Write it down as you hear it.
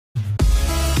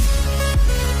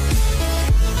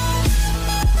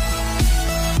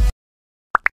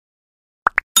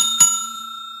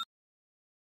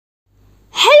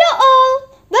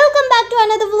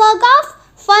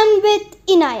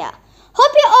Inaya.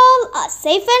 Hope you all are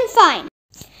safe and fine.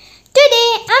 Today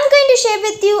I'm going to share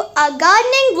with you a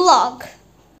gardening vlog.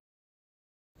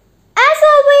 As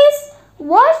always,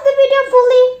 watch the video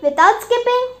fully without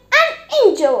skipping and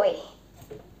enjoy.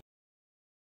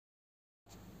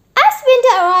 As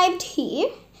winter arrived here,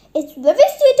 it's very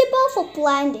suitable for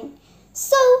planting.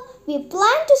 So we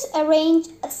plan to arrange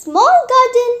a small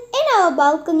garden in our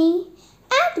balcony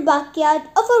and the backyard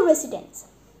of our residence.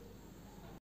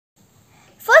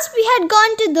 First we had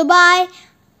gone to Dubai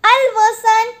Al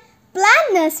Wasan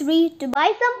Plant Nursery to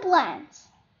buy some plants.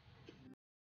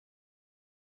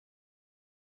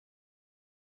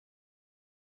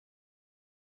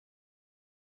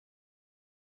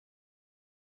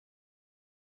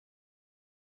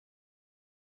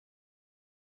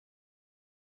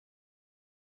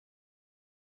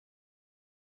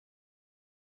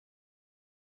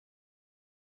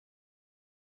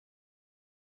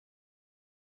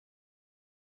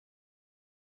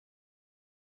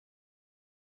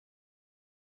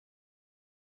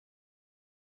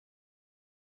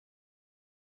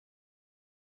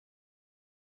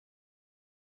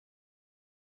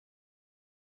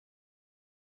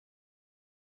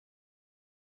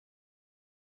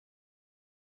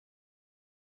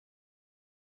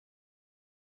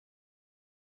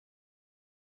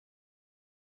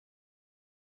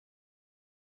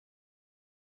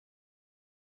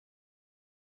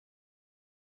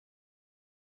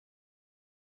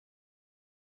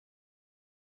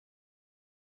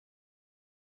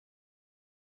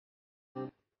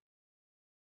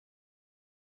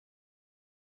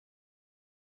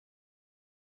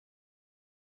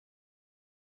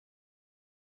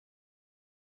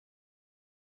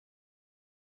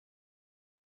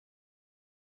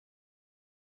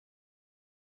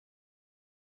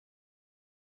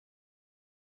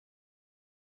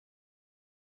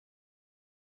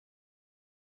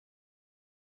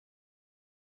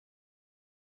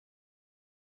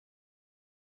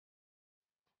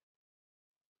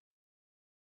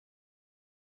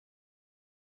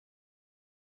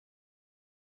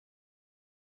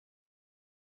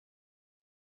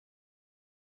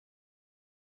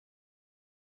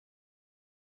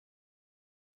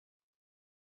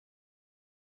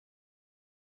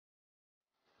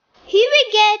 Here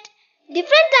we get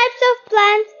different types of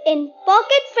plants in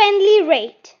pocket-friendly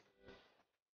rate.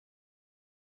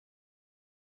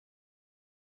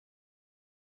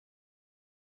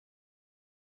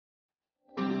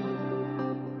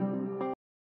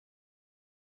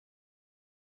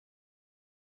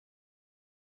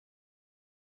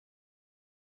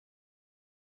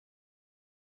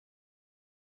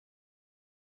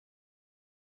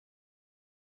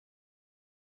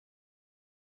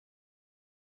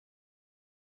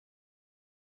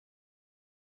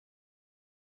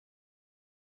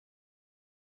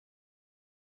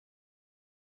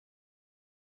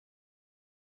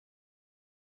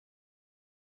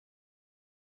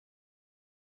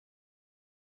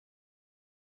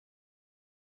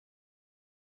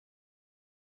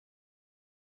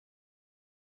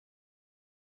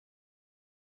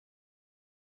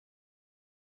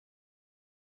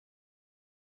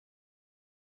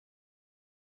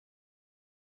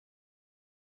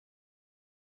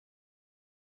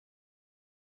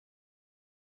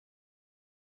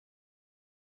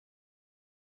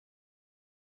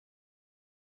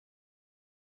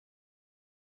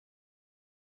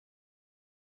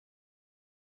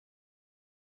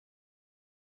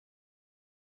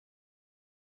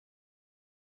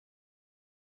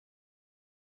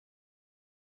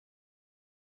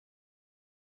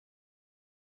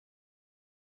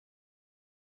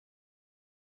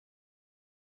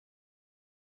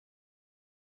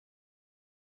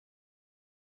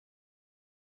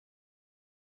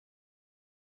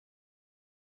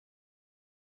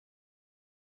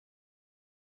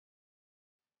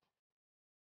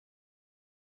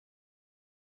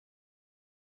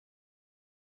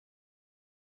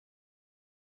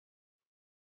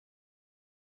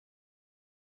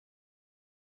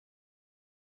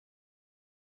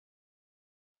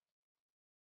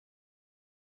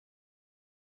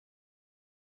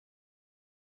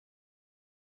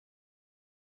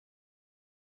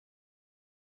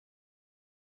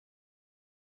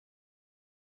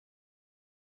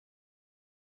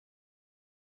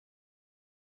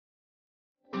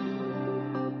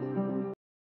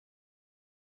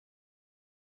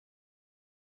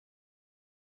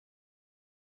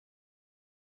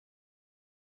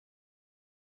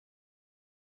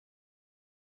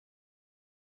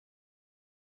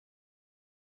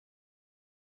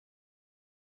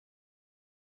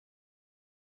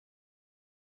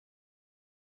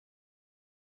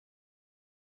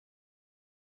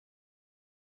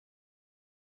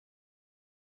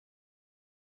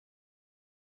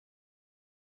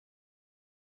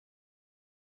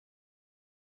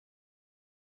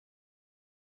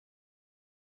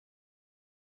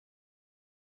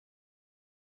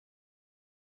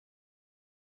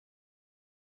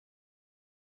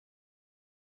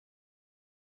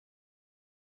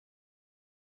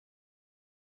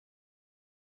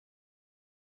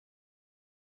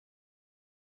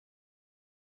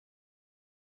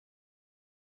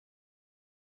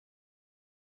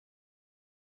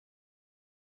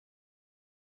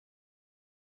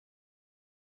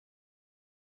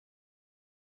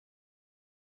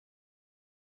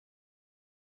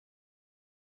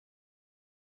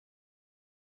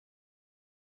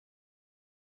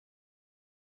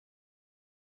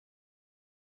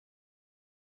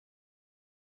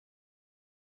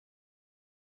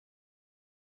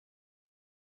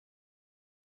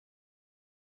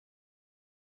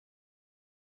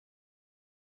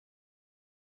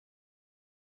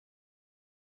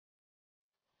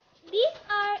 These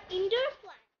are indoor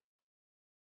plants.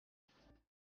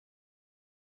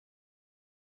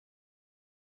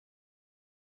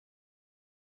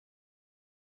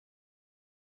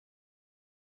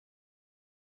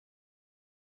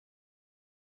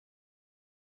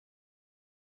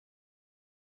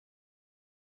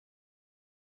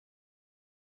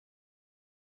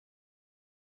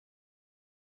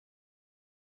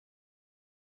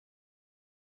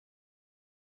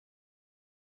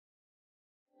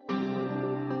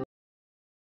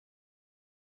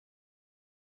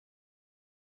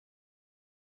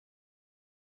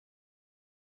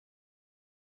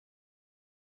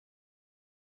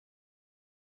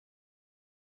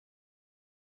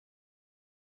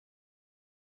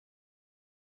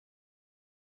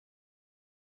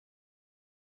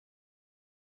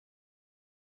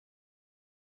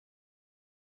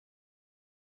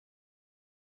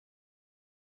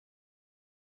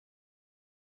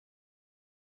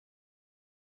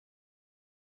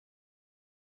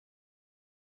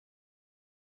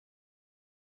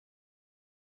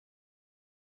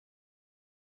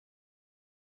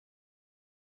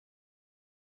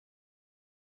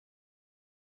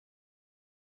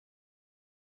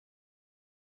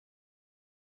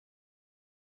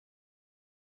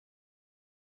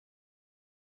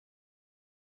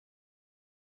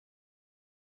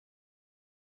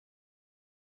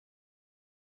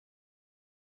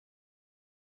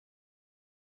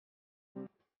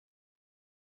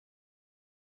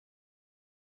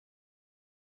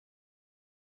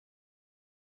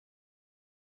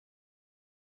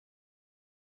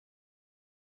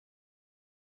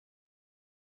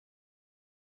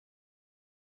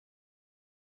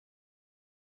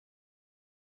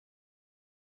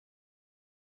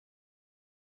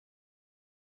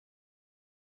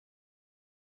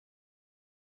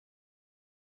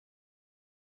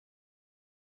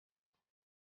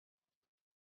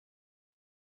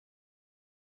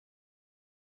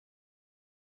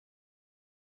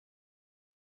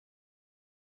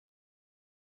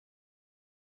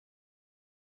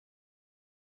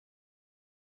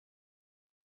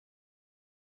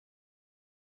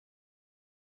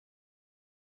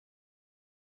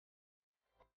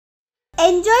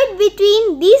 Enjoyed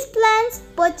between these plants,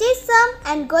 purchased some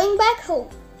and going back home.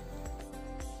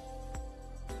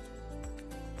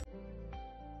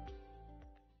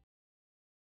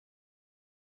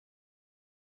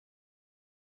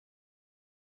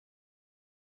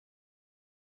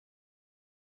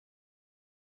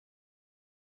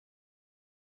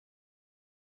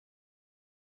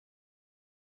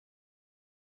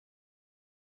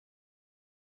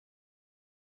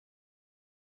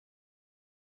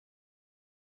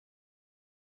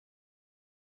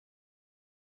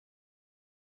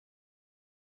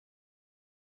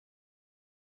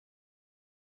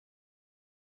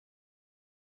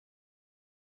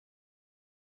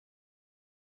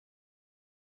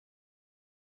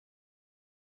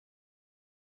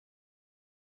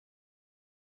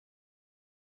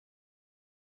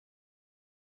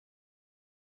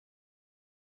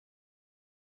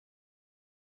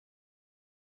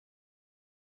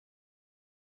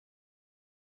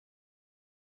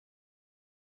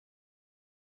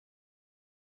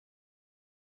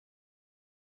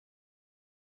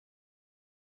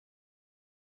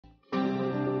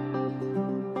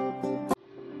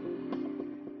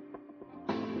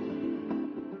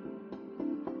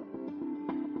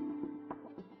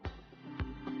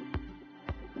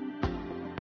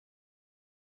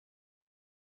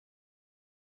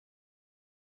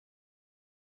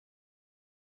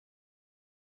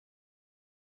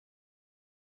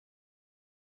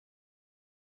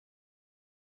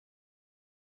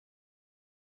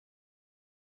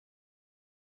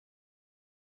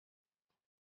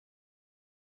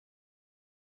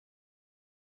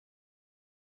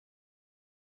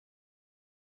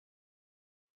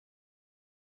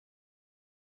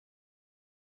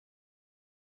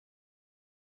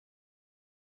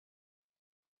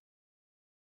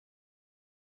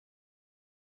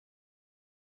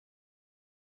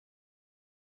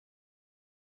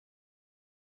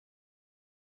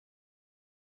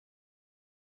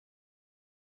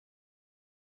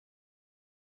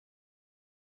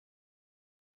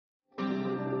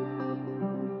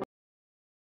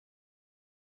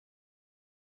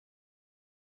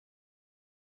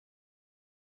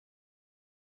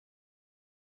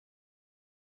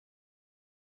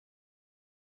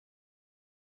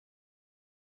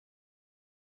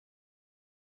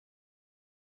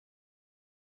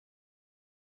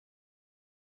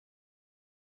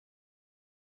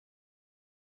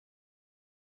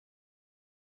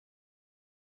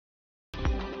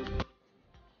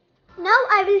 Now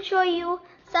I will show you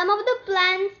some of the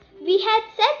plants we had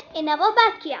set in our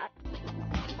backyard.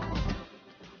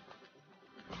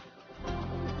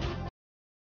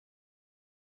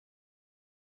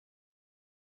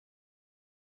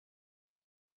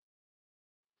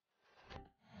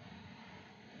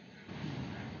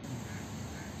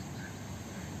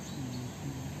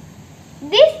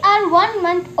 These are 1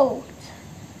 month old.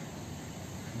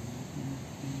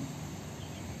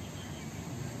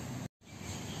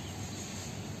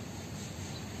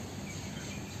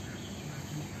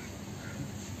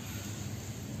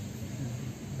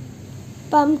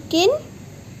 Pumpkin,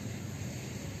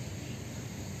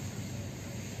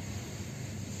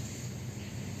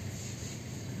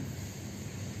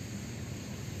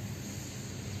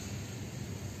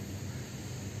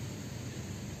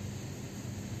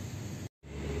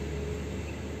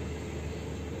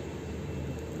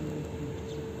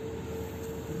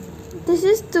 this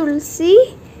is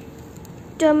tulsi,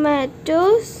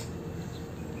 tomatoes.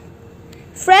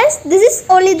 Friends, this is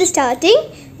only the starting.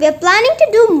 We are planning to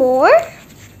do more.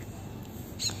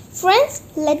 Friends,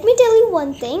 let me tell you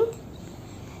one thing.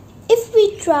 If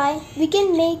we try, we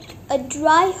can make a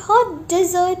dry hot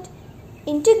desert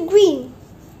into green.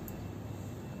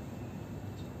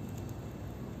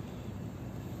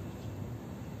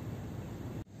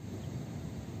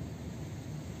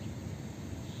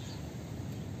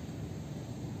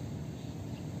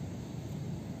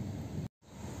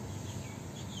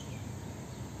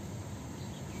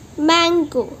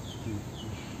 Mango.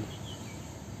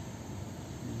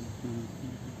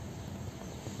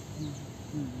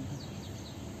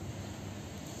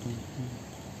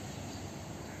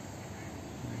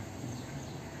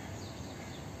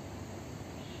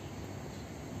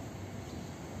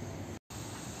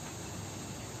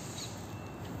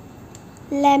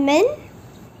 Lemon.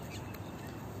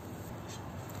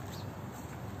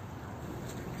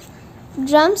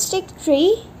 Drumstick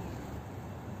tree.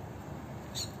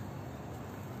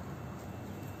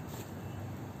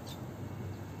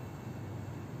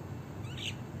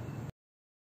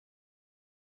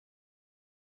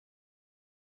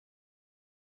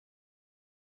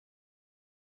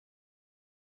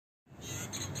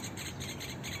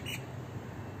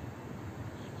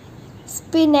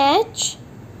 Spinach.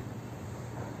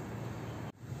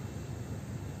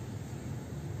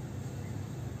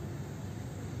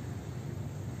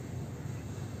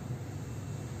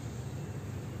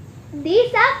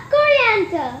 These are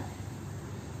coriander.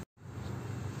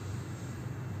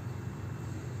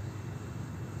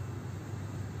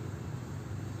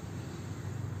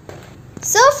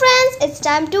 So friends, it's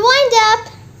time to wind up.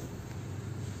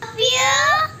 If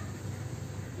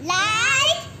you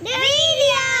like the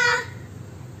video,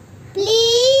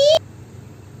 please